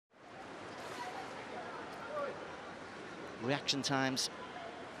reaction times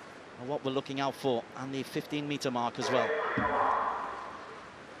are what we're looking out for, and the 15-meter mark as well.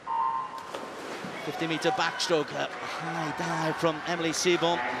 50-meter backstroke, a high dive from Emily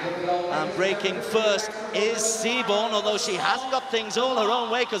Seaborn. And breaking first is Seaborn, although she hasn't got things all her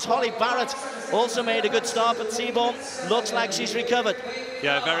own way, because Holly Barratt also made a good start, but Seaborn looks like she's recovered.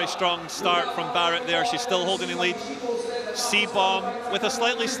 Yeah, very strong start from Barratt there. She's still holding the lead. Seaborn with a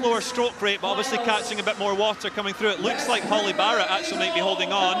slightly slower stroke rate, but obviously catching a bit more water coming through. It looks like Holly Barratt actually might be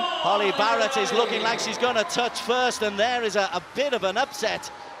holding on. Holly Barratt is looking like she's going to touch first, and there is a bit of an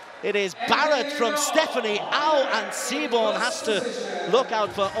upset. It is Barratt from Stephanie Au, and Seaborn has to look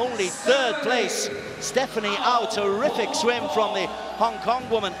out for only third place. Stephanie Au, terrific swim from the Hong Kong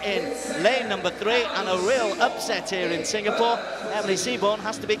woman in lane number 3, and a real upset here in Singapore. Emily Seaborn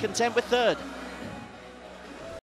has to be content with third.